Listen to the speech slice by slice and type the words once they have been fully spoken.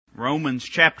Romans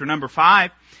chapter number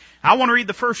 5. I want to read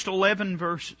the first 11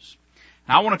 verses.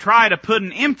 I want to try to put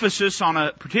an emphasis on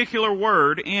a particular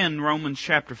word in Romans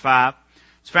chapter 5.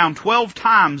 It's found 12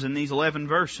 times in these 11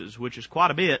 verses, which is quite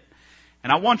a bit.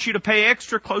 And I want you to pay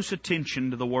extra close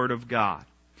attention to the Word of God.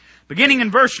 Beginning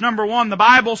in verse number 1, the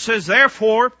Bible says,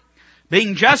 "Therefore,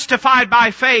 being justified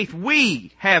by faith,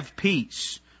 we have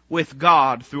peace with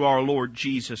God through our Lord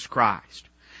Jesus Christ,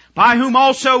 by whom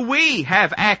also we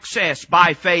have access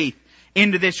by faith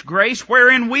into this grace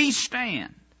wherein we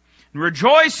stand, and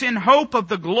rejoice in hope of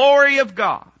the glory of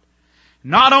God.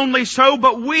 Not only so,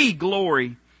 but we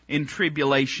glory in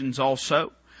tribulations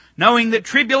also, knowing that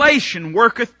tribulation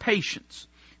worketh patience,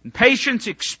 and patience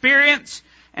experience,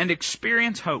 and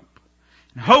experience hope.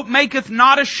 And hope maketh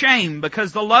not ashamed,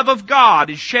 because the love of God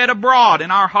is shed abroad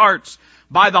in our hearts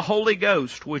by the Holy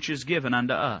Ghost, which is given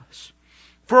unto us.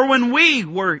 For when we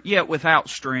were yet without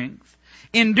strength,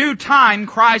 in due time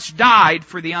Christ died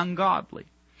for the ungodly.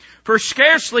 For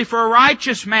scarcely for a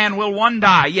righteous man will one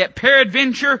die, yet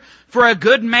peradventure for a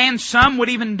good man some would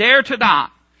even dare to die.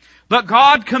 But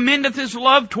God commendeth His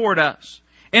love toward us,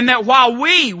 in that while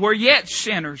we were yet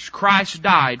sinners, Christ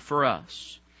died for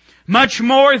us. Much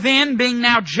more then, being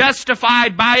now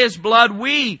justified by His blood,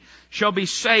 we shall be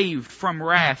saved from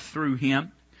wrath through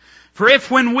Him. For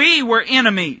if when we were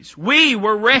enemies, we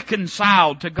were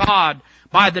reconciled to God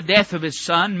by the death of His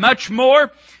Son, much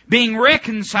more, being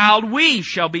reconciled, we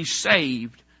shall be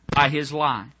saved by His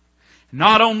life.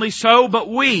 Not only so, but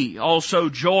we also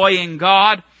joy in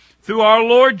God through our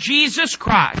Lord Jesus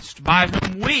Christ, by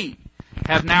whom we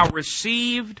have now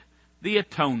received the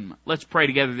atonement." Let's pray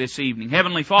together this evening.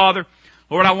 Heavenly Father,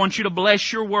 Lord, I want You to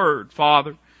bless Your Word,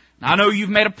 Father. I know You've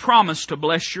made a promise to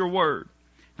bless Your Word.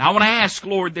 And I want to ask,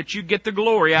 Lord, that You get the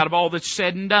glory out of all that's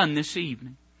said and done this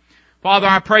evening. Father,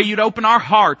 I pray You'd open our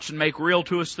hearts and make real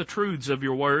to us the truths of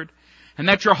Your Word, and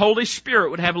that Your Holy Spirit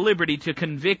would have liberty to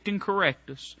convict and correct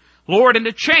us, Lord, and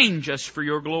to change us for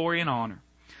Your glory and honor.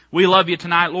 We love You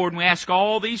tonight, Lord, and we ask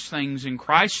all these things in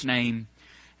Christ's name.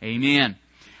 Amen.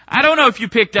 I don't know if you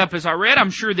picked up as I read, I'm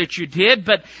sure that you did,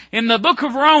 but in the book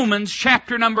of Romans,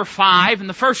 chapter number 5, in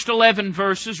the first 11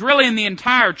 verses, really in the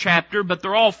entire chapter, but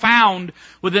they're all found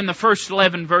within the first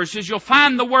 11 verses, you'll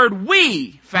find the word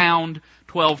 "we" found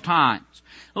 12 times.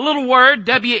 A little word,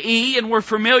 W-E, and we're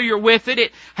familiar with it.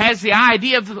 It has the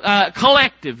idea of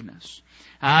collectiveness.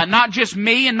 Not just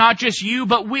me and not just you,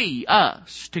 but we,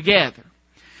 us, together.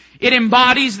 It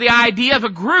embodies the idea of a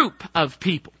group of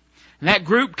people. And that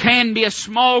group can be a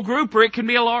small group or it can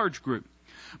be a large group.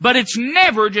 But it's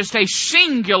never just a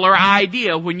singular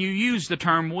idea when you use the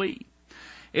term "we."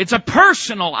 It's a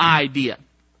personal idea.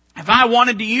 If I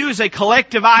wanted to use a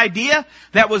collective idea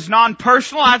that was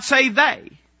non-personal, I'd say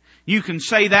 "they." You can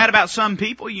say that about some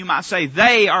people. You might say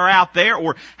 "they are out there,"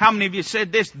 or how many of you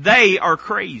said this? "They are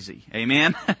crazy."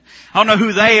 Amen. I don't know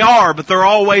who they are, but they're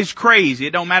always crazy.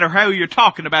 It don't matter who you're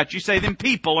talking about. You say them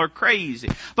people are crazy.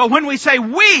 But when we say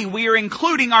we are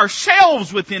including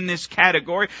ourselves within this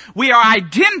category. We are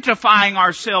identifying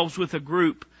ourselves with a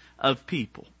group of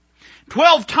people.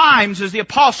 12 times, as the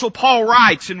Apostle Paul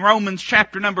writes in Romans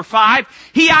chapter number 5,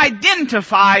 he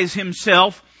identifies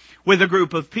himself with a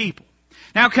group of people.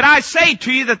 Now, could I say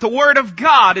to you that the Word of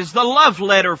God is the love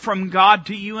letter from God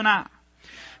to you and I?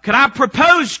 Could I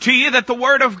propose to you that the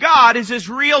Word of God is as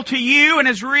real to you and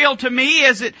as real to me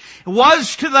as it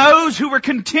was to those who were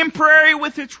contemporary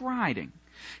with its writing?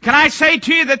 Can I say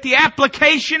to you that the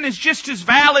application is just as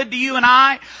valid to you and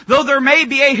I? Though there may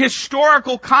be a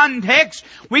historical context,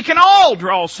 we can all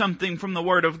draw something from the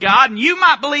Word of God. And you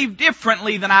might believe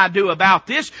differently than I do about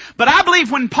this. But I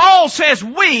believe when Paul says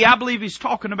 "we," I believe he's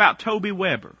talking about Toby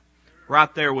Weber.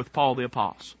 Right there with Paul the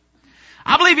Apostle.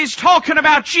 I believe he's talking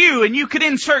about you, and you could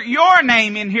insert your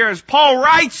name in here as Paul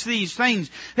writes these things.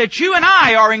 That you and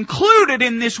I are included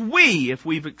in this "we" if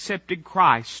we've accepted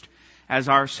Christ as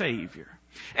our Savior.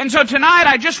 And so tonight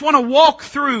I just want to walk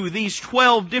through these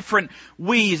 12 different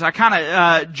 "we's." I kind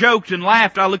of joked and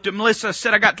laughed. I looked at Melissa. I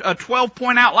said I got a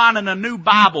 12-point outline and a new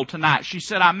Bible tonight. She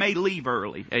said I may leave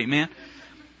early. Amen.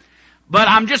 But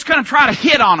I'm just going to try to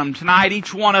hit on them tonight,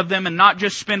 each one of them, and not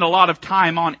just spend a lot of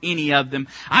time on any of them.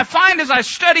 I find as I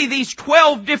study these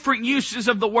 12 different uses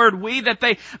of the word "we" that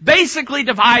they basically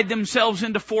divide themselves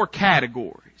into 4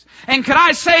 categories. And could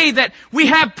I say that we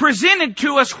have presented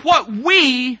to us what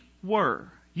we were.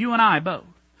 You and I both.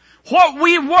 What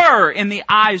we were in the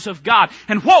eyes of God.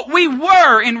 And what we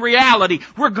were in reality.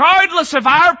 Regardless of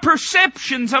our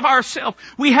perceptions of ourselves.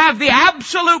 We have the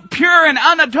absolute pure and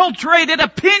unadulterated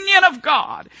opinion of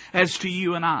God as to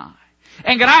you and I.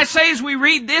 And can I say, as we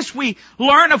read this, we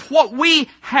learn of what we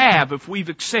have if we've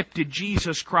accepted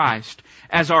Jesus Christ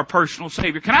as our personal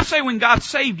Savior. Can I say, when God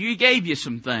saved you, He gave you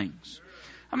some things.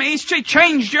 I mean, He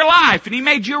changed your life, and He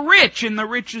made you rich in the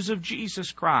riches of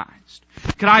Jesus Christ.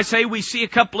 Can I say, we see a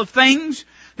couple of things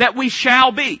that we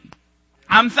shall be.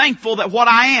 I'm thankful that what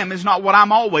I am is not what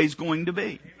I'm always going to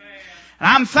be. And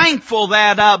I'm thankful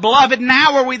that, beloved,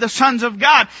 now are we the sons of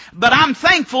God. But I'm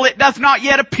thankful it doth not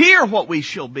yet appear what we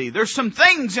shall be. There's some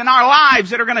things in our lives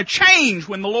that are going to change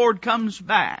when the Lord comes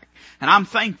back. And I'm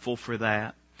thankful for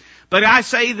that. But I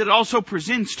say that it also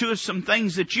presents to us some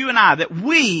things that you and I, that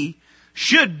we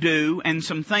should do, and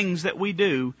some things that we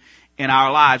do in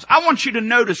our lives. I want you to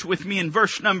notice with me in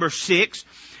verse number 6.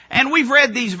 And we've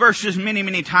read these verses many,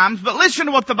 many times, but listen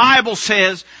to what the Bible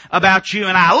says about you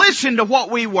and I. Listen to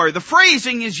what we were. The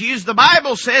phrasing is used. The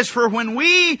Bible says, for when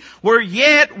we were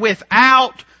yet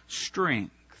without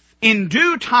strength, in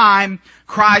due time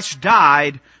Christ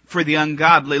died for the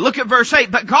ungodly. Look at verse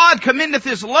 8. But God commendeth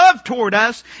His love toward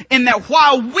us, in that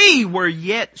while we were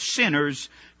yet sinners,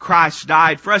 Christ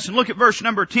died for us. And look at verse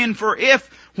number 10. For if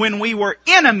when we were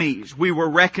enemies, we were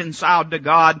reconciled to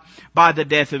God by the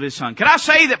death of His Son. Can I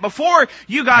say that before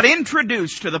you got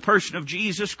introduced to the person of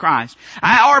Jesus Christ,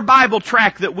 our Bible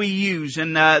tract that we use,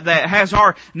 and that has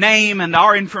our name and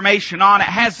our information on it,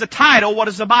 has the title, What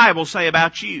Does the Bible Say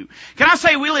About You? Can I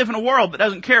say, we live in a world that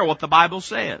doesn't care what the Bible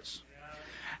says.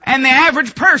 And the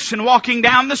average person walking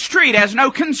down the street has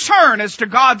no concern as to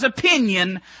God's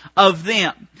opinion of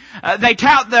them. They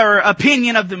tout their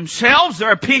opinion of themselves,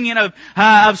 their opinion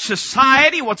of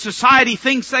society, what society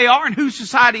thinks they are, and who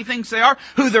society thinks they are,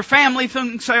 who their family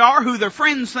thinks they are, who their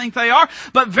friends think they are.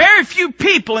 But very few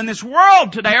people in this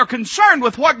world today are concerned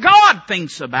with what God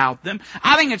thinks about them.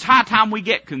 I think it's high time we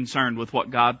get concerned with what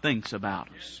God thinks about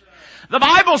us. The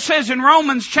Bible says in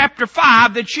Romans chapter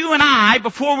 5 that you and I,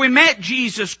 before we met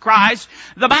Jesus Christ,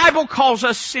 the Bible calls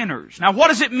us sinners. Now, what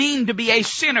does it mean to be a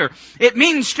sinner? It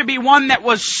means to be one that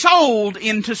was sold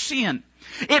into sin.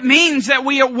 It means that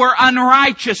we were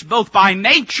unrighteous both by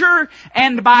nature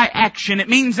and by action. It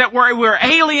means that we're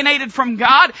alienated from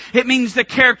God. It means the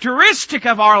characteristic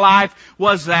of our life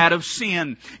was that of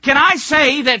sin. Can I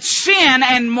say that sin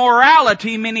and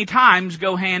morality many times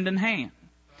go hand in hand?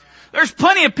 There's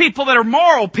plenty of people that are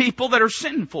moral people that are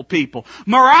sinful people.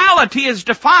 Morality is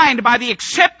defined by the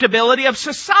acceptability of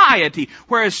society,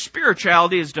 whereas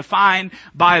spirituality is defined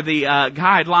by the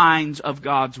guidelines of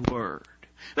God's Word.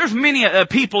 There's many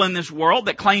people in this world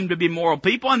that claim to be moral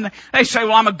people, and they say,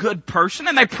 well, I'm a good person,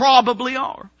 and they probably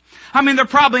are. I mean, they're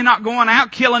probably not going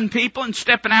out killing people and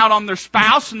stepping out on their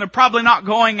spouse, and they're probably not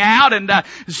going out and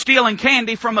stealing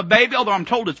candy from a baby, although I'm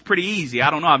told it's pretty easy. I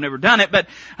don't know, I've never done it, but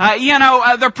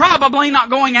they're probably not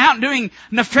going out and doing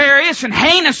nefarious and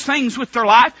heinous things with their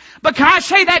life. But can I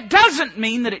say, that doesn't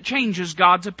mean that it changes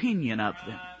God's opinion of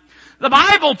them. The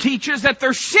Bible teaches that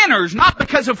they're sinners, not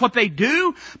because of what they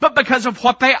do, but because of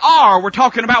what they are. We're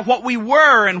talking about what we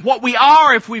were and what we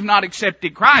are if we've not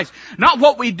accepted Christ. Not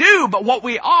what we do, but what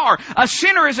we are. A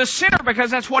sinner is a sinner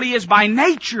because that's what he is by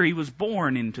nature. He was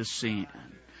born into sin.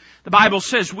 The Bible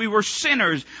says we were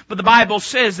sinners, but the Bible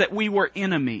says that we were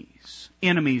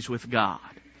enemies with God.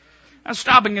 Now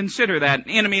stop and consider that. An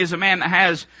enemy is a man that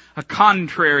has a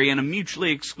contrary and a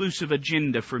mutually exclusive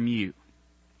agenda from you.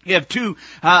 You have two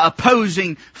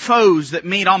opposing foes that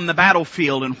meet on the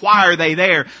battlefield, and why are they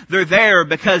there? They're there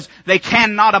because they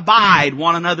cannot abide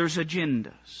one another's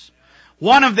agendas.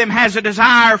 One of them has a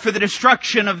desire for the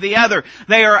destruction of the other.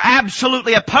 They are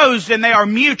absolutely opposed, and they are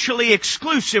mutually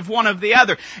exclusive one of the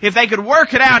other. If they could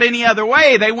work it out any other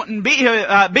way, they wouldn't be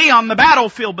on the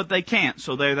battlefield, but they can't,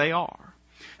 so there they are.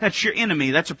 That's your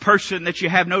enemy. That's a person that you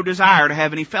have no desire to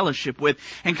have any fellowship with.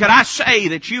 And could I say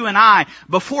that you and I,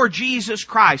 before Jesus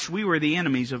Christ, we were the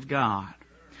enemies of God.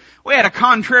 We had a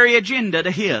contrary agenda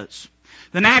to His.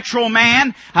 The natural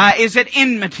man is at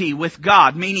enmity with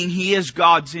God, meaning he is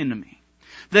God's enemy.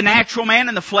 The natural man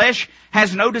in the flesh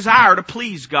has no desire to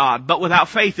please God, but without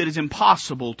faith it is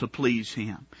impossible to please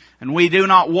Him. And we do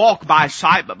not walk by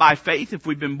sight, but by faith if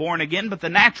we've been born again. But the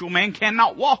natural man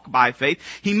cannot walk by faith.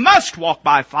 He must walk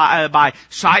by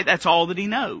sight. That's all that he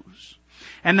knows.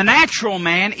 And the natural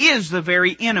man is the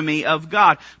very enemy of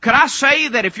God. Could I say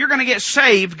that if you're going to get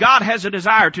saved, God has a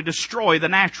desire to destroy the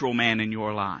natural man in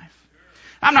your life?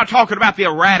 I'm not talking about the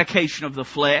eradication of the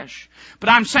flesh, but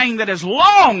I'm saying that as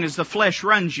long as the flesh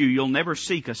runs you, you'll never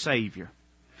seek a Savior.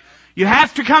 You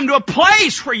have to come to a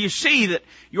place where you see that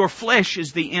your flesh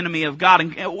is the enemy of God.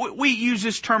 And we use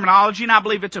this terminology, and I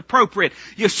believe it's appropriate.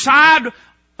 You side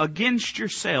against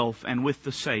yourself and with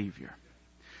the Savior.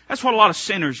 That's what a lot of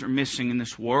sinners are missing in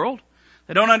this world.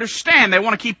 They don't understand. They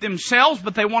want to keep themselves,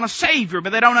 but they want a Savior.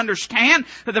 But they don't understand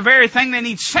that the very thing they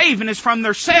need saving is from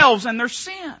themselves and their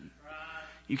sin.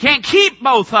 You can't keep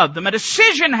both of them. A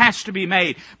decision has to be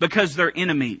made because they're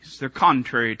enemies. They're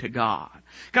contrary to God.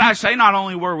 Can I say, not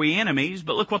only were we enemies,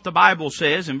 but look what the Bible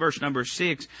says in verse number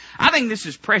 6. I think this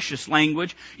is precious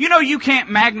language. You know, you can't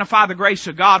magnify the grace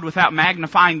of God without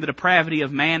magnifying the depravity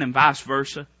of man and vice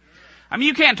versa. I mean,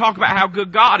 you can't talk about how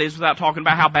good God is without talking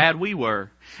about how bad we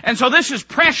were. And so this is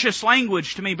precious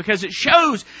language to me because it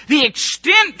shows the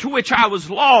extent to which I was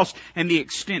lost and the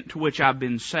extent to which I've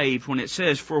been saved when it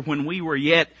says, for when we were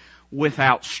yet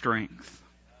without strength.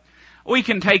 We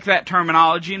can take that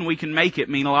terminology and we can make it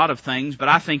mean a lot of things, but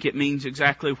I think it means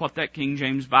exactly what that King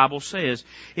James Bible says.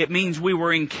 It means we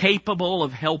were incapable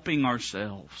of helping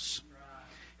ourselves.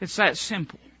 It's that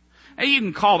simple. Now, you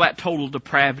can call that total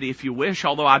depravity if you wish,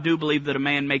 although I do believe that a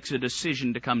man makes a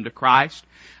decision to come to Christ.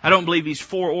 I don't believe he's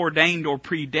foreordained or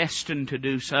predestined to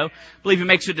do so. I believe he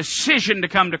makes a decision to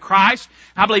come to Christ.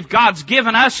 I believe God's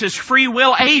given us as free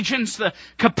will agents the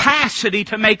capacity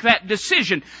to make that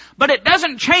decision. But it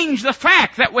doesn't change the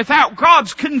fact that without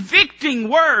God's convicting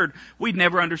Word, we'd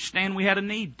never understand we had a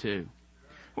need to.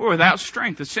 We're without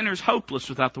strength. The sinner's hopeless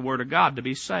without the Word of God to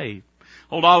be saved.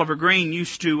 Old Oliver Green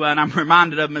used to, and I'm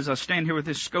reminded of him as I stand here with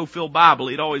this Scofield Bible,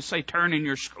 he'd always say, turn in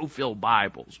your Scofield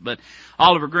Bibles. But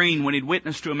Oliver Green, when he'd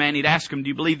witness to a man, he'd ask him, do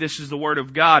you believe this is the Word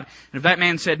of God? And if that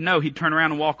man said no, he'd turn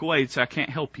around and walk away. He'd say, I can't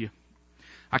help you.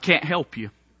 I can't help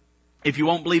you. If you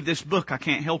won't believe this book, I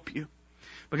can't help you.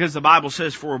 Because the Bible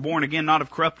says, for we're born again not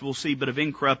of corruptible seed, but of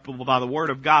incorruptible by the Word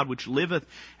of God, which liveth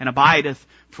and abideth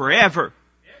forever.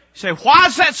 You say, why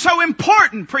is that so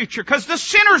important, preacher? Because the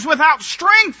sinner's without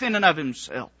strength in and of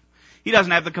himself. He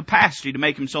doesn't have the capacity to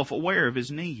make himself aware of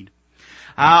his need.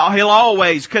 He'll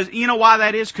always, because you know why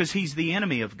that is? Because he's the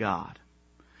enemy of God.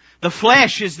 The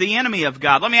flesh is the enemy of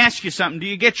God. Let me ask you something. Do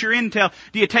you get your intel?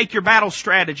 Do you take your battle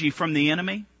strategy from the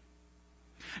enemy?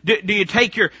 Do you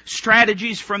take your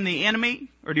strategies from the enemy?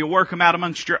 Or do you work them out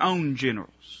amongst your own generals?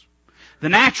 The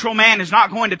natural man is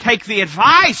not going to take the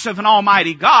advice of an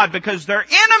almighty God because they're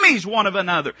enemies one of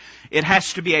another. It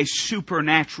has to be a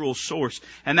supernatural source,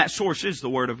 and that source is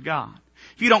the Word of God.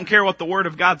 If you don't care what the Word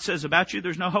of God says about you,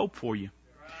 there's no hope for you.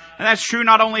 And that's true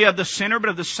not only of the sinner,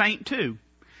 but of the saint too.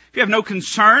 If you have no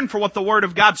concern for what the Word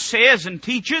of God says and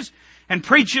teaches and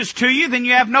preaches to you, then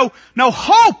you have no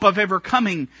hope of ever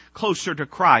coming closer to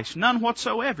Christ. None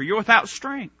whatsoever. You're without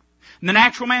strength. And the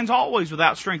natural man's always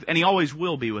without strength, and he always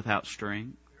will be without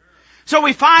strength. So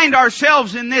we find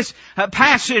ourselves in this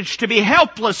passage to be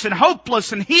helpless and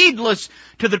hopeless and heedless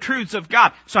to the truths of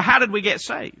God. So how did we get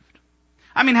saved?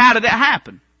 I mean, how did that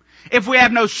happen? If we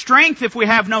have no strength, if we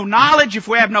have no knowledge, if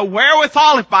we have no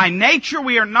wherewithal, if by nature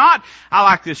we are not, I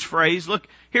like this phrase. Look,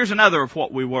 here's another of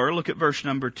what we were. Look at verse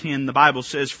number 10. The Bible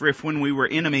says, for if when we were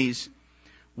enemies,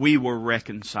 we were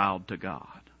reconciled to God.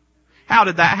 How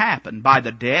did that happen? By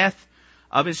the death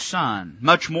of His Son.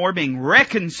 Much more, being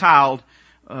reconciled,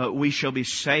 we shall be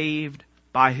saved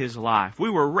by His life. We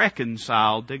were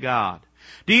reconciled to God.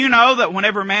 Do you know that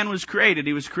whenever man was created,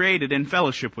 he was created in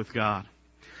fellowship with God?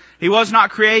 He was not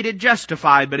created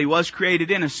justified, but he was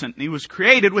created innocent. He was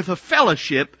created with a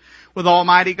fellowship with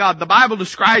Almighty God. The Bible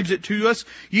describes it to us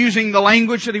using the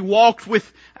language that He walked with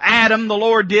Adam, the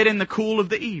Lord did, in the cool of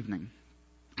the evening.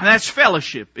 And that's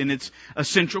fellowship in its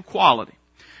essential quality.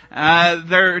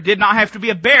 There did not have to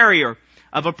be a barrier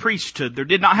of a priesthood. There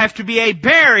did not have to be a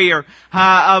barrier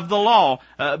of the law.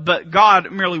 But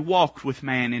God merely walked with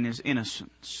man in His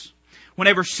innocence.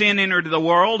 Whenever sin entered the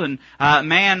world and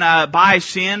man by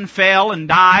sin fell and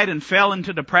died and fell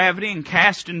into depravity and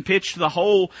cast and pitched the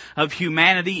whole of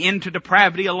humanity into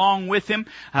depravity along with him,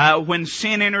 when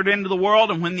sin entered into the world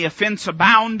and when the offense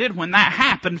abounded, when that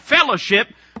happened, fellowship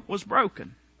was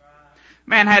broken.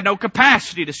 Man had no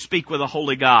capacity to speak with a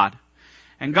holy God.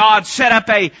 And God set up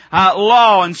a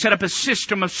law and set up a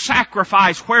system of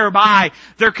sacrifice whereby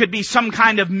there could be some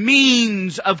kind of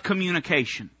means of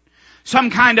communication. Some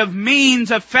kind of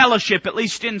means of fellowship, at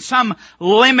least in some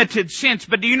limited sense.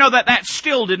 But do you know that that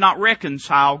still did not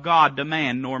reconcile God to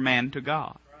man, nor man to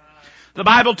God? The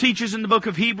Bible teaches in the book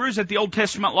of Hebrews that the Old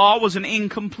Testament law was an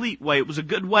incomplete way. It was a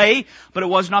good way, but it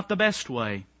was not the best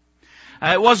way.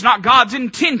 It was not God's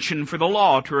intention for the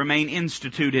law to remain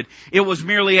instituted. It was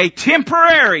merely a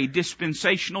temporary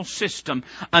dispensational system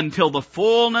until the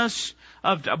fullness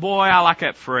of... Boy, I like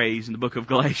that phrase in the book of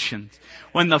Galatians.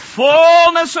 When the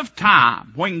fullness of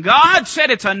time, when God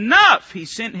said it's enough, He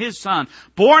sent His Son,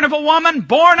 born of a woman,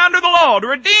 born under the law, to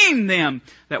redeem them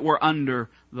that were under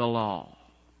the law.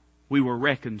 We were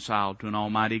reconciled to an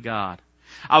almighty God.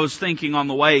 I was thinking on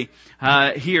the way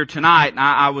here tonight, and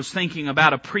I was thinking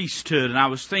about a priesthood, and I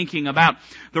was thinking about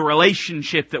the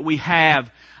relationship that we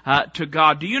have to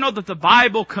God. Do you know that the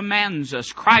Bible commands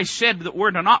us? Christ said that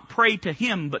we're to not pray to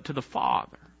Him, but to the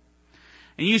Father.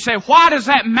 And you say, why does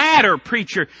that matter,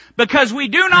 preacher? Because we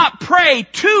do not pray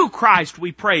to Christ,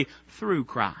 we pray through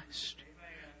Christ.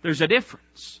 There's a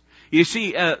difference. You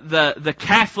see, the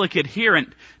Catholic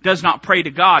adherent does not pray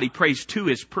to God, he prays to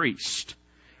his priest.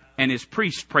 And his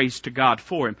priest prays to God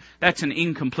for him. That's an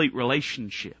incomplete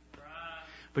relationship.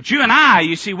 But you and I,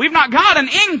 you see, we've not got an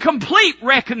incomplete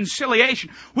reconciliation.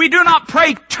 We do not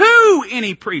pray to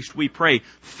any priest, we pray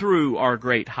through our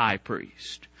great high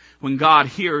priest. When God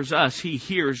hears us, He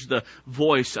hears the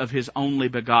voice of His only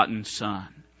begotten Son.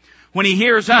 When He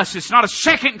hears us, it's not a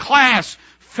second-class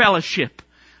fellowship,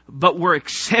 but we're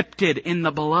accepted in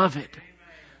the Beloved.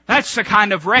 That's the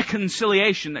kind of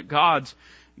reconciliation that God's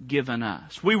given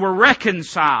us. We were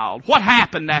reconciled. What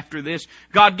happened after this?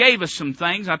 God gave us some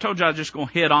things. I told you I was just going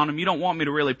to hit on them. You don't want me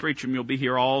to really preach them. You'll be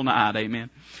here all night.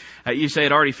 Amen. You say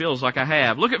it already feels like I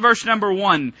have. Look at verse number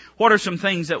 1. What are some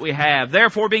things that we have?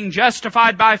 Therefore, being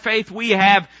justified by faith, we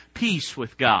have peace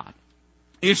with God.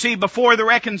 You see, before the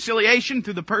reconciliation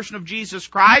through the person of Jesus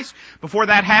Christ, before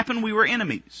that happened, we were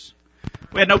enemies.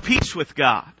 We had no peace with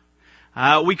God.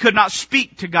 We could not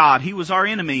speak to God. He was our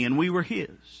enemy and we were His.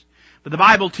 But the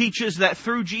Bible teaches that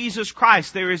through Jesus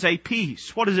Christ there is a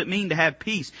peace. What does it mean to have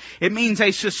peace? It means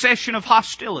a cessation of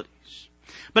hostilities.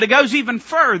 But it goes even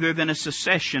further than a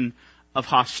cessation of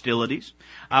hostilities.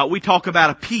 We talk about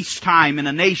a peacetime in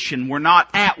a nation. We're not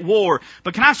at war.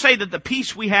 But can I say that the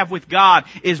peace we have with God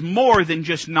is more than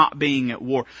just not being at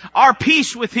war? Our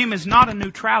peace with Him is not a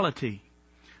neutrality,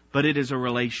 but it is a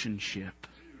relationship.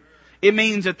 It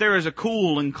means that there is a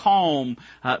cool and calm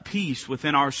peace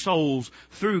within our souls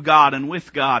through God and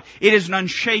with God. It is an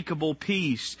unshakable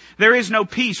peace. There is no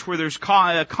peace where there's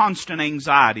constant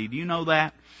anxiety. Do you know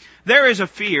that? There is a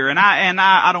fear, and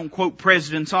I don't quote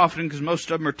presidents often because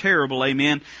most of them are terrible,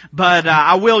 amen. But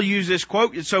I will use this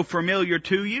quote. It's so familiar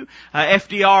to you.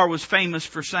 FDR was famous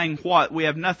for saying what? We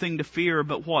have nothing to fear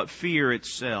but what? Fear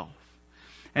itself.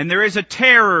 And there is a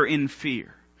terror in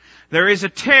fear. There is a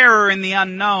terror in the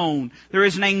unknown. There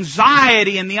is an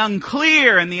anxiety in the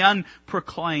unclear and the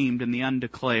unproclaimed and the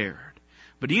undeclared.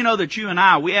 But do you know that you and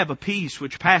I, we have a peace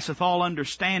which passeth all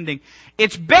understanding?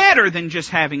 It's better than just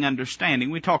having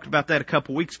understanding. We talked about that a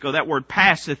couple weeks ago. That word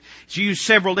passeth is used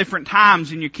several different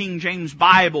times in your King James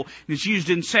Bible. It's used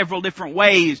in several different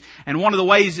ways. And one of the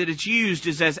ways that it's used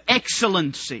is as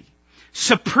excellency,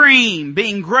 supreme,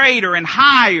 being greater and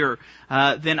higher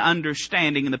than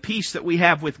understanding. And the peace that we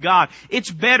have with God, it's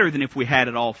better than if we had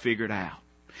it all figured out.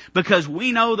 Because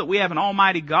we know that we have an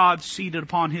almighty God seated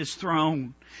upon His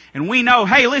throne. And we know,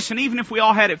 hey, listen, even if we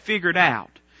all had it figured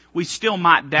out, we still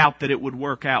might doubt that it would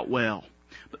work out well.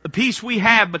 But the peace we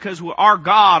have because our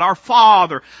God, our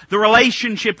Father, the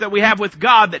relationship that we have with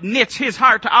God that knits His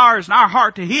heart to ours and our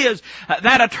heart to His,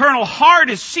 that eternal heart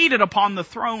is seated upon the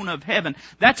throne of heaven.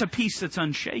 That's a peace that's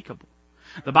unshakable.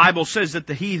 The Bible says that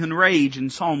the heathen rage in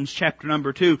Psalms chapter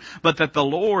number 2, but that the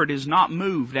Lord is not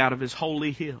moved out of His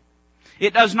holy hill.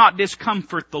 It does not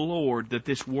discomfort the Lord that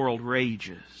this world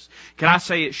rages. Can I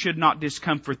say it should not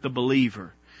discomfort the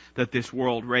believer that this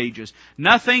world rages?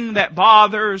 Nothing that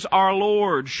bothers our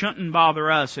Lord shouldn't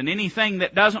bother us, and anything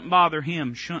that doesn't bother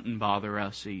Him shouldn't bother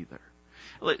us either.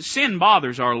 Sin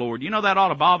bothers our Lord. You know that ought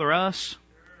to bother us?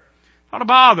 It ought to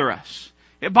bother us.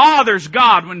 It bothers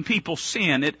God when people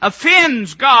sin. It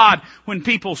offends God when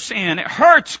people sin. It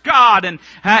hurts God and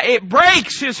it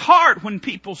breaks His heart when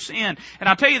people sin. And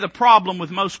I'll tell you the problem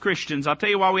with most Christians. I'll tell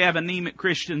you why we have anemic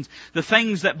Christians. The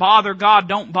things that bother God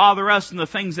don't bother us, and the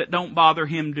things that don't bother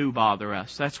Him do bother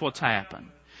us. That's what's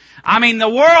happened. I mean, the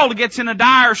world gets in a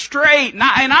dire strait, and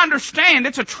I understand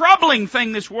it's a troubling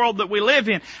thing, this world that we live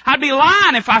in. I'd be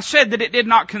lying if I said that it did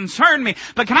not concern me.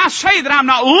 But can I say that I'm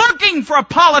not looking for a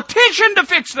politician to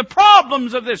fix the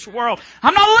problems of this world?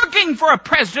 I'm not looking for a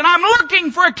president. I'm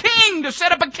looking for a king to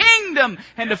set up a kingdom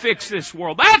and to fix this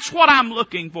world. That's what I'm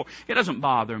looking for. It doesn't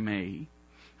bother me.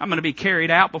 I'm going to be carried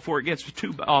out before it gets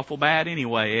too awful bad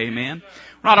anyway, amen.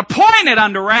 We're not appointed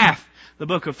unto wrath. The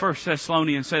book of 1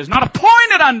 Thessalonians says, not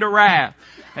appointed unto wrath.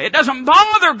 It doesn't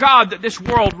bother God that this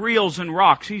world reels and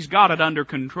rocks. He's got it under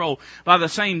control. By the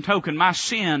same token, my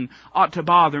sin ought to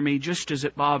bother me just as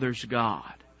it bothers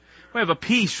God. We have a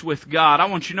peace with God. I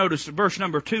want you to notice verse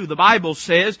number 2. The Bible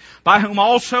says, by whom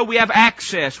also we have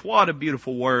access. What a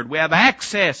beautiful word. We have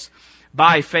access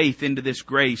by faith into this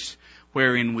grace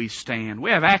wherein we stand. We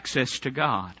have access to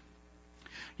God.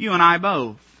 You and I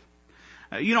both.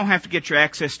 You don't have to get your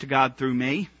access to God through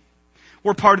me.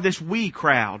 We're part of this we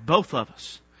crowd, both of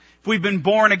us. If we've been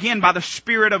born again by the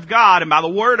Spirit of God and by the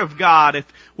Word of God, if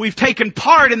we've taken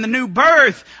part in the new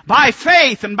birth by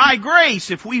faith and by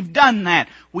grace, if we've done that,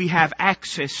 we have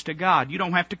access to God. You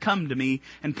don't have to come to me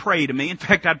and pray to me. In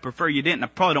fact, I'd prefer you didn't. I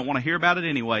probably don't want to hear about it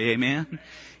anyway. Amen.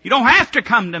 You don't have to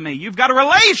come to me. You've got a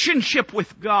relationship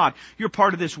with God. You're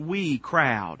part of this we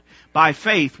crowd. By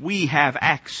faith, we have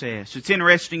access. It's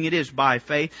interesting it is by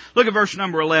faith. Look at verse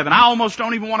number 11. I almost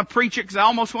don't even want to preach it because I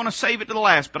almost want to save it to the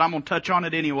last, but I'm going to touch on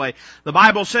it anyway. The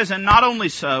Bible says, and not only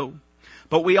so,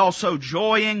 but we also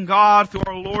joy in God through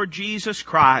our Lord Jesus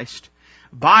Christ,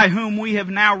 by whom we have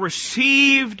now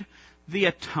received the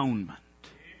atonement.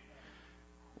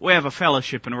 We have a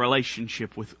fellowship and a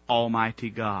relationship with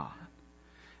Almighty God.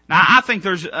 Now, I think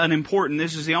there's an important,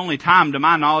 this is the only time to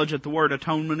my knowledge that the word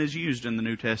atonement is used in the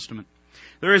New Testament.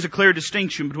 There is a clear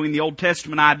distinction between the Old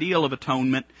Testament ideal of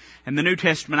atonement and the New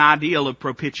Testament ideal of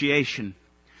propitiation.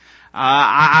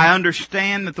 I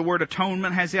understand that the word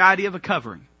atonement has the idea of a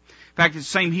covering. In fact, it's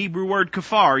the same Hebrew word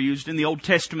kafar used in the Old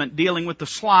Testament dealing with the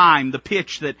slime, the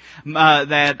pitch that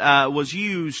was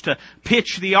used to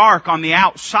pitch the ark on the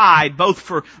outside, both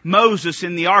for Moses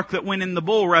in the ark that went in the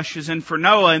bulrushes and for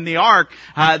Noah in the ark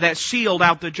that sealed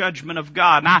out the judgment of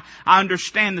God. And I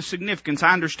understand the significance.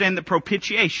 I understand that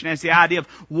propitiation has the idea of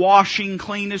washing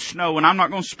clean as snow. And I'm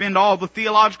not going to spend all the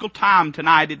theological time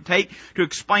tonight it'd take to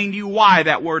explain to you why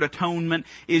that word atonement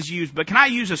is used. But can I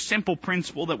use a simple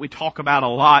principle that we talk about a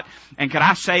lot? And can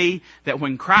I say that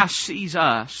when Christ sees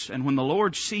us and when the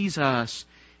Lord sees us,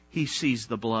 He sees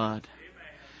the blood.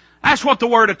 That's what the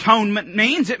word atonement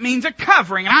means. It means a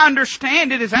covering. And I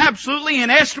understand it is absolutely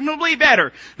inestimably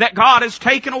better that God has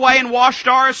taken away and washed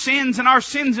our sins and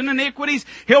iniquities.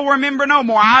 He'll remember no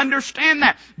more. I understand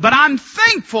that. But I'm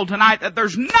thankful tonight that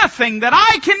there's nothing that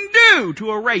I can do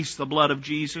to erase the blood of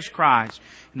Jesus Christ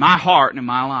in my heart and in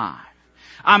my life.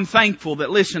 I'm thankful that,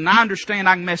 listen, I understand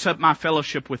I can mess up my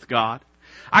fellowship with God.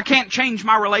 I can't change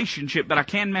my relationship, but I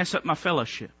can mess up my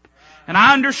fellowship. And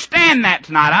I understand that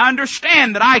tonight. I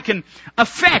understand that I can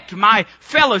affect my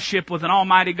fellowship with an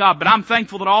Almighty God. But I'm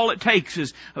thankful that all it takes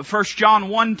is 1 John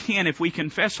 1:10. If we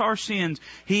confess our sins,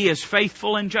 He is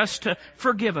faithful and just to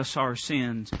forgive us our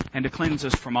sins and to cleanse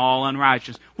us from all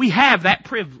unrighteousness. We have that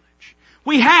privilege.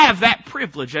 We have that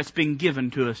privilege that's been given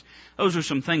to us. Those are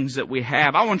some things that we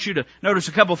have. I want you to notice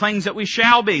a couple things that we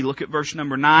shall be. Look at verse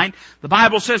number 9. The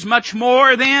Bible says, much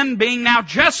more then, being now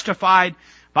justified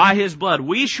by His blood,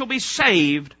 we shall be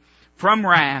saved from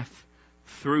wrath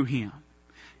through Him.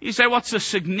 You say, what's the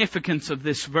significance of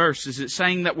this verse? Is it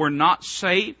saying that we're not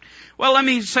saved? Well, let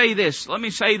me say this. Let me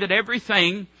say that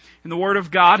everything in the Word of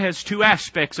God has two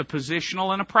aspects, a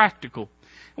positional and a practical.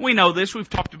 We know this. We've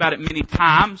talked about it many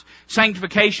times.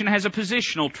 Sanctification has a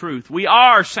positional truth. We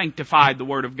are sanctified, the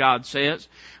Word of God says.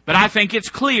 But I think it's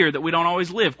clear that we don't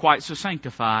always live quite so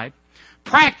sanctified.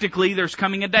 Practically, there's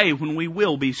coming a day when we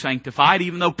will be sanctified,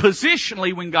 even though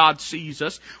positionally, when God sees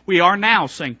us, we are now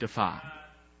sanctified.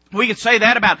 We could say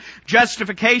that about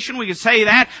justification. We could say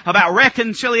that about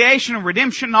reconciliation and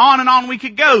redemption. And on we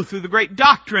could go through the great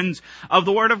doctrines of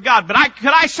the Word of God. But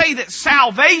could I say that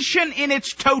salvation in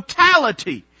its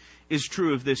totality is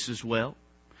true of this as well?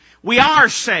 We are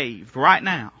saved right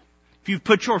now. If you've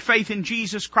put your faith in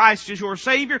Jesus Christ as your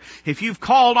Savior, if you've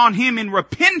called on Him in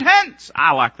repentance,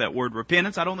 I like that word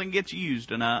repentance, I don't think it gets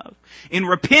used enough. In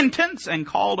repentance and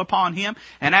called upon Him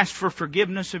and asked for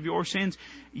forgiveness of your sins,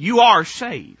 you are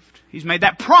saved. He's made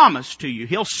that promise to you.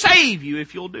 He'll save you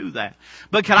if you'll do that.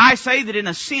 But can I say that in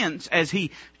a sense, as He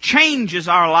changes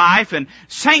our life and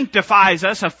sanctifies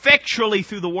us effectually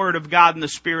through the Word of God and the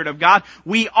Spirit of God,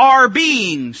 we are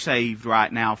being saved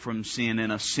right now from sin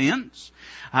in a sense.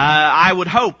 I would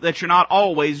hope that you're not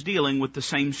always dealing with the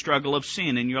same struggle of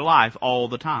sin in your life all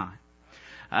the time.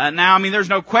 Now, there's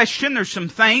no question there's some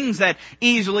things that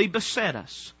easily beset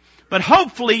us. But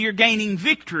hopefully you're gaining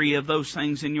victory of those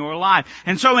things in your life.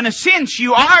 And so in a sense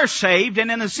you are saved, and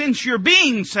in a sense you're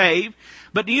being saved.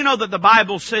 But do you know that the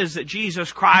Bible says that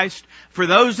Jesus Christ, for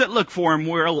those that look for Him,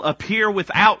 will appear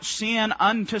without sin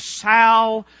unto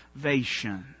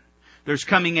salvation. There's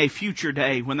coming a future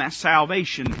day when that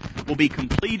salvation will be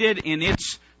completed in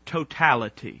its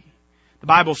totality. The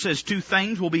Bible says two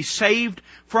things. We'll be saved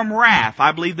from wrath.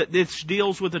 I believe that this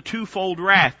deals with a twofold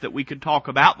wrath that we could talk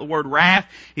about. The word wrath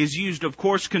is used, of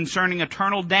course, concerning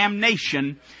eternal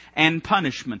damnation and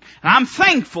punishment. And I'm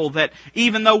thankful that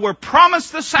even though we're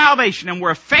promised the salvation and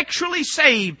we're effectually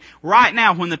saved right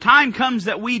now, when the time comes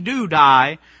that we do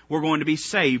die, we're going to be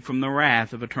saved from the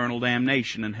wrath of eternal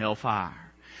damnation and hellfire.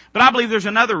 But I believe there's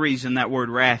another reason that word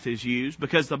wrath is used,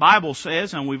 because the Bible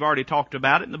says, and we've already talked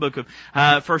about it in the book of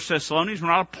 1 Thessalonians, we're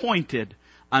not appointed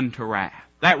unto wrath.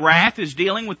 That wrath is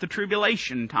dealing with the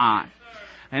tribulation time.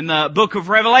 In the book of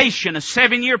Revelation, a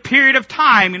 7-year period of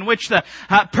time in which the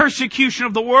persecution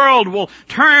of the world will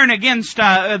turn against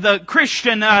the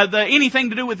Christian, anything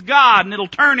to do with God, and it'll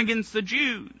turn against the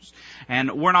Jews.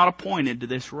 And we're not appointed to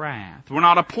this wrath. We're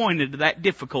not appointed to that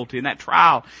difficulty and that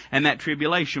trial and that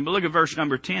tribulation. But look at verse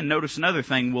number 10. Notice another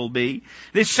thing will be,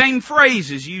 this same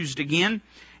phrase is used again.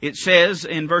 It says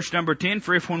in verse number 10,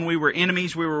 for if when we were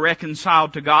enemies we were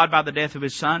reconciled to God by the death of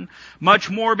His Son, much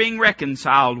more being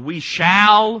reconciled, we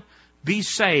shall be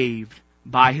saved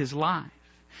by His life.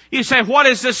 You say, what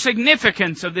is the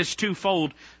significance of this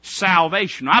twofold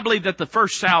salvation? I believe that the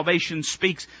first salvation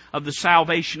speaks of the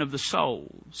salvation of the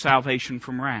soul, salvation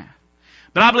from wrath.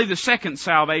 But I believe the second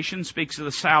salvation speaks of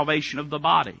the salvation of the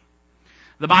body.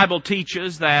 The Bible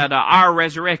teaches that our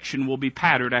resurrection will be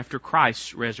patterned after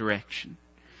Christ's resurrection.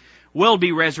 We'll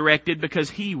be resurrected because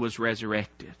He was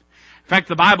resurrected. In fact,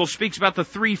 the Bible speaks about the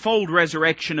threefold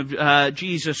resurrection of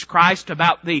Jesus Christ,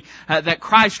 about that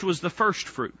Christ was the first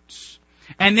fruits.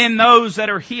 And then those that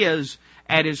are His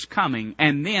at His coming.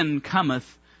 And then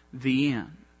cometh the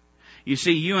end. You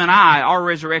see, you and I, our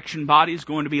resurrection body is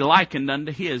going to be likened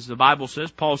unto His. The Bible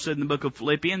says, Paul said in the book of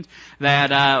Philippians,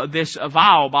 that this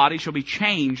vile body shall be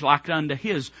changed like unto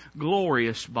His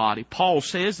glorious body. Paul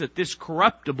says that this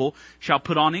corruptible shall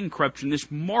put on incorruption.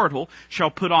 This mortal shall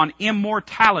put on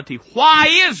immortality.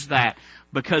 Why is that?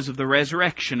 Because of the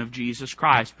resurrection of Jesus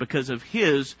Christ. Because of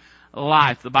His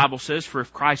life. The Bible says, for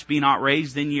if Christ be not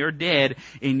raised, then ye are dead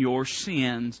in your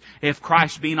sins. If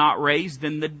Christ be not raised,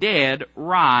 then the dead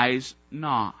rise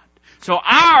not. So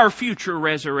our future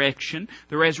resurrection,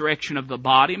 the resurrection of the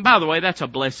body, and by the way, that's a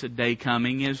blessed day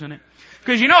coming, isn't it?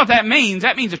 Because you know what that means?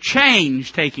 That means a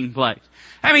change taking place.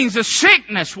 That means the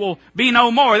sickness will be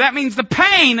no more. That means the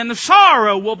pain and the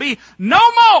sorrow will be no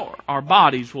more. Our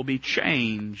bodies will be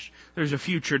changed. There's a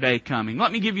future day coming.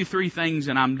 Let me give you 3 things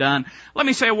and I'm done. Let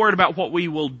me say a word about what we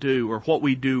will do, or what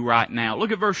we do right now.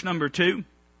 Look at verse number 2.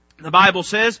 The Bible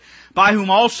says, by whom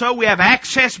also we have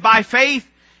access by faith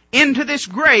into this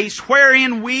grace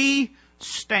wherein we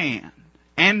stand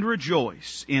and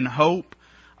rejoice in hope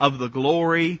of the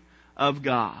glory of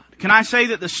God. Can I say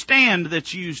that the stand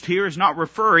that's used here is not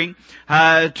referring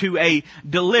to a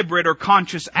deliberate or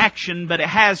conscious action, but it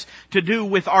has to do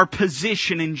with our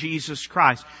position in Jesus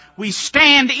Christ. We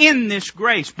stand in this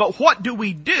grace, but what do?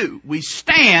 We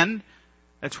stand,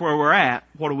 that's where we're at.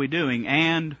 What are we doing?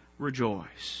 And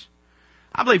rejoice.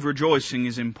 I believe rejoicing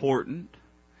is important.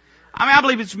 I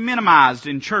believe it's minimized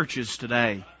in churches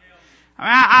today.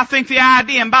 I think the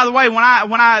idea, and by the way, when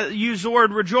I use the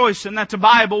word rejoice, and that's a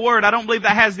Bible word, I don't believe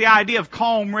that has the idea of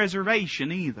calm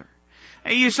reservation either.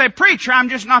 And you say, preacher, I'm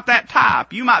just not that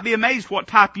type. You might be amazed what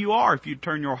type you are if you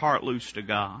turn your heart loose to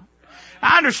God.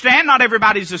 I understand not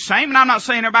everybody's the same, and I'm not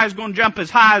saying everybody's going to jump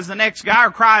as high as the next guy, or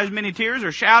cry as many tears,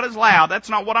 or shout as loud. That's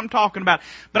not what I'm talking about.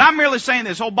 But I'm really saying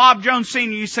this. Old Bob Jones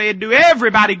Sr. used to say it'd do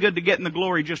everybody good to get in the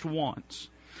glory just once.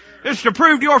 Just to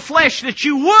prove to your flesh that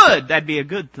you would. That'd be a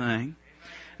good thing.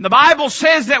 The Bible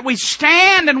says that we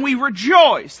stand and we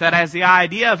rejoice. That has the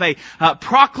idea of a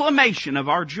proclamation of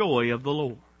our joy of the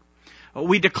Lord.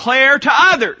 We declare to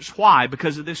others. Why?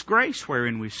 Because of this grace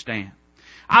wherein we stand.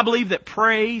 I believe that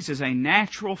praise is a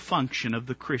natural function of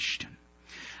the Christian.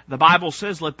 The Bible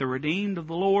says, let the redeemed of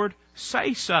the Lord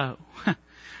say so.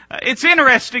 It's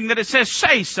interesting that it says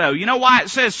say so. You know why it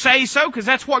says say so? Because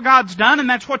that's what God's done and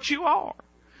that's what you are.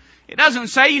 It doesn't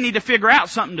say you need to figure out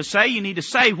something to say. You need to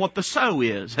say what the so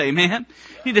is. Amen?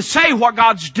 You need to say what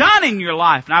God's done in your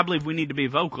life. And I believe we need to be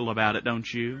vocal about it,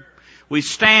 don't you? We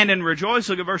stand and rejoice.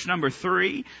 Look at verse number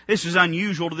 3. This is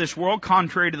unusual to this world,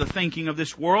 contrary to the thinking of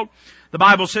this world. The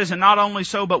Bible says, and not only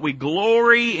so, but we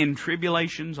glory in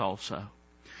tribulations also.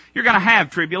 You're going to have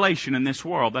tribulation in this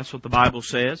world. That's what the Bible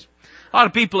says. A lot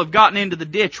of people have gotten into the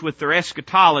ditch with their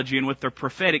eschatology and with their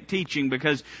prophetic teaching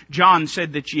because John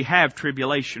said that you have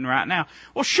tribulation right now.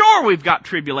 Well, sure we've got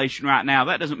tribulation right now.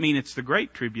 That doesn't mean it's the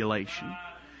great tribulation.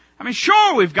 I mean,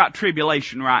 sure we've got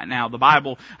tribulation right now. The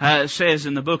Bible says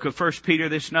in the book of 1 Peter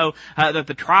this, know that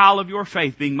the trial of your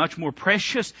faith being much more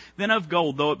precious than of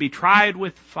gold, though it be tried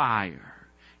with fire.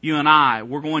 You and I,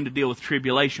 we're going to deal with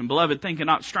tribulation. Beloved, think it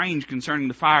not strange concerning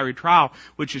the fiery trial,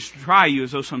 which is to try you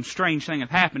as though some strange thing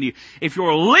hath happened to you. If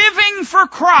you're living for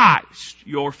Christ,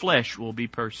 your flesh will be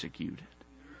persecuted.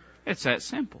 It's that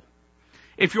simple.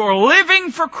 If you're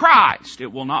living for Christ,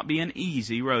 it will not be an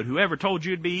easy road. Whoever told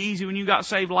you it'd be easy when you got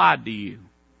saved lied to you.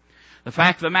 The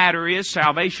fact of the matter is,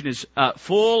 salvation is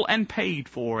full and paid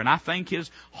for, and I thank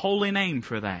His holy name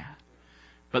for that.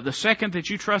 But the second that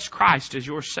you trust Christ as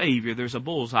your Savior, there's a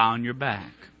bullseye on your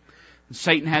back. And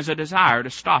Satan has a desire to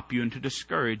stop you and to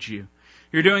discourage you.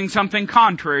 You're doing something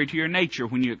contrary to your nature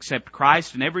when you accept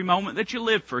Christ, and every moment that you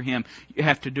live for Him, you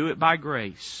have to do it by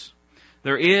grace.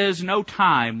 There is no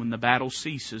time when the battle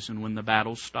ceases and when the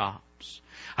battle stops.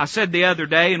 I said the other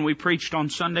day, and we preached on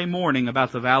Sunday morning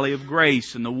about the Valley of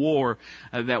Grace and the war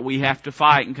that we have to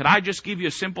fight. And could I just give you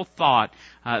a simple thought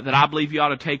that I believe you ought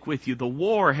to take with you? The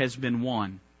war has been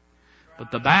won,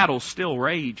 but the battle still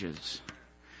rages.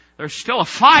 There's still a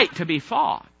fight to be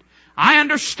fought. I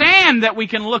understand that we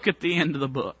can look at the end of the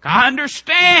book. I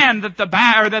understand that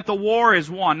the war is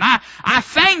won. I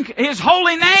thank His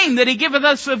holy name that He giveth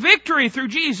us the victory through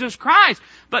Jesus Christ.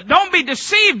 But don't be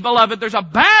deceived, beloved. There's a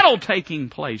battle taking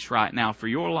place right now for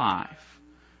your life.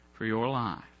 For your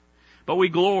life. But we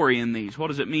glory in these. What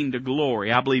does it mean to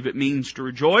glory? I believe it means to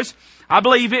rejoice. I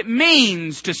believe it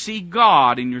means to see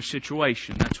God in your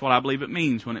situation. That's what I believe it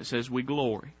means when it says we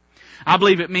glory. I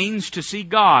believe it means to see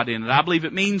God in it. I believe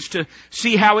it means to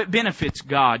see how it benefits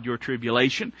God, your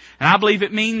tribulation. And I believe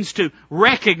it means to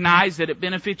recognize that it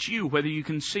benefits you, whether you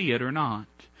can see it or not.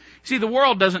 See, the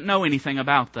world doesn't know anything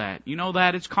about that. You know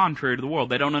that? It's contrary to the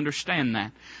world. They don't understand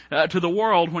that. To the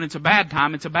world, when it's a bad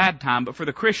time, it's a bad time. But for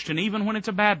the Christian, even when it's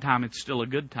a bad time, it's still a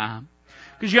good time.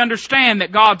 Because you understand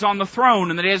that God's on the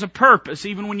throne and that He has a purpose,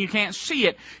 even when you can't see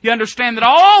it. You understand that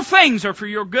all things are for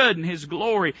your good and His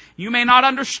glory. You may not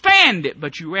understand it,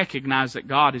 but you recognize that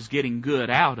God is getting good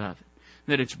out of it,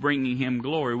 that it's bringing Him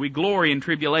glory. We glory in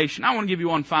tribulation. I want to give you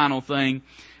one final thing.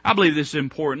 I believe this is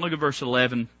important. Look at verse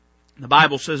 11. The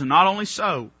Bible says, and not only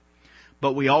so,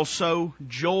 but we also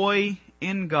joy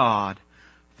in God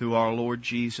through our Lord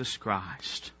Jesus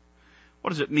Christ. What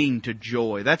does it mean to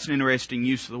joy? That's an interesting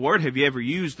use of the word. Have you ever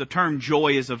used the term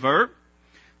joy as a verb?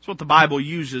 That's what the Bible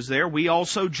uses there. We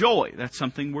also joy. That's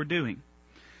something we're doing.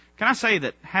 Can I say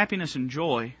that happiness and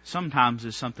joy sometimes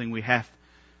is something we have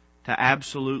to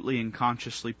absolutely and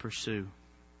consciously pursue?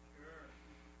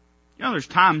 You know, there's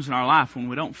times in our life when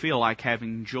we don't feel like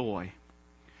having joy,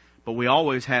 but we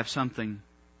always have something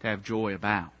to have joy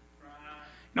about.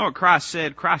 You know what Christ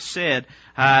said? Christ said,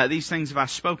 these things have I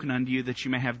spoken unto you that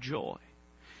you may have joy.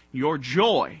 Your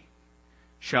joy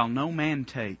shall no man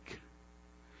take.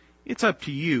 It's up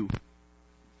to you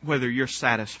whether you're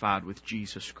satisfied with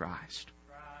Jesus Christ.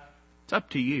 It's up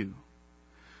to you.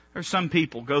 There's some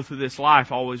people go through this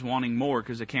life always wanting more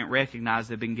because they can't recognize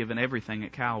they've been given everything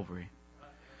at Calvary.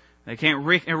 They can't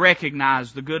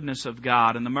recognize the goodness of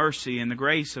God and the mercy and the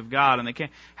grace of God. And they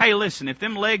can't. Hey, listen, if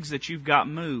them legs that you've got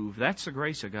move, that's the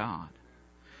grace of God.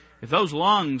 If those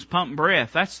lungs pump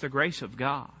breath, that's the grace of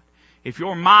God. If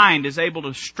your mind is able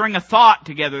to string a thought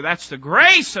together, that's the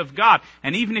grace of God.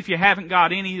 And even if you haven't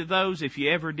got any of those, if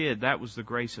you ever did, that was the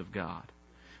grace of God.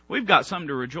 We've got something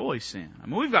to rejoice in. I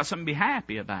mean, we've got something to be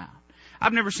happy about.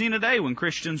 I've never seen a day when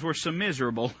Christians were so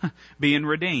miserable being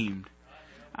redeemed.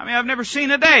 I mean, I've never seen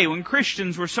a day when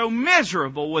Christians were so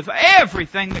miserable with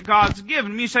everything that God's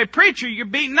given them. You say, preacher, you're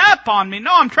beating up on me.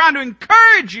 No, I'm trying to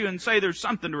encourage you and say there's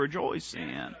something to rejoice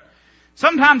in.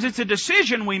 Sometimes it's a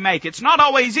decision we make. It's not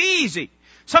always easy.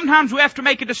 Sometimes we have to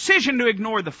make a decision to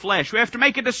ignore the flesh. We have to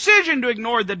make a decision to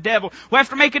ignore the devil. We have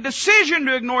to make a decision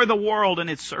to ignore the world and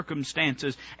its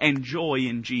circumstances and joy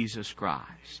in Jesus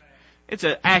Christ. It's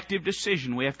an active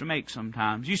decision we have to make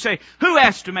sometimes. You say, who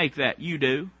has to make that? You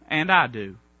do, and I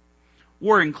do.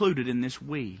 We're included in this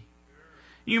we.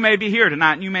 You may be here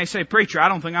tonight and you may say, preacher, I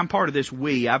don't think I'm part of this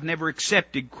we. I've never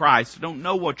accepted Christ. I don't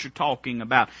know what you're talking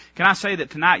about. Can I say that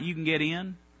tonight you can get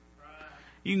in?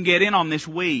 You can get in on this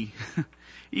we.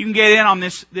 You can get in on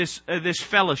this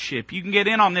fellowship. You can get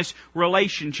in on this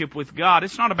relationship with God.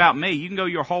 It's not about me. You can go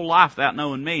your whole life without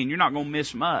knowing me and you're not going to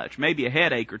miss much. Maybe a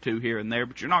headache or two here and there,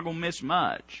 but you're not going to miss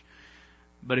much.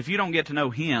 But if you don't get to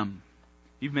know Him,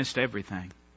 you've missed everything.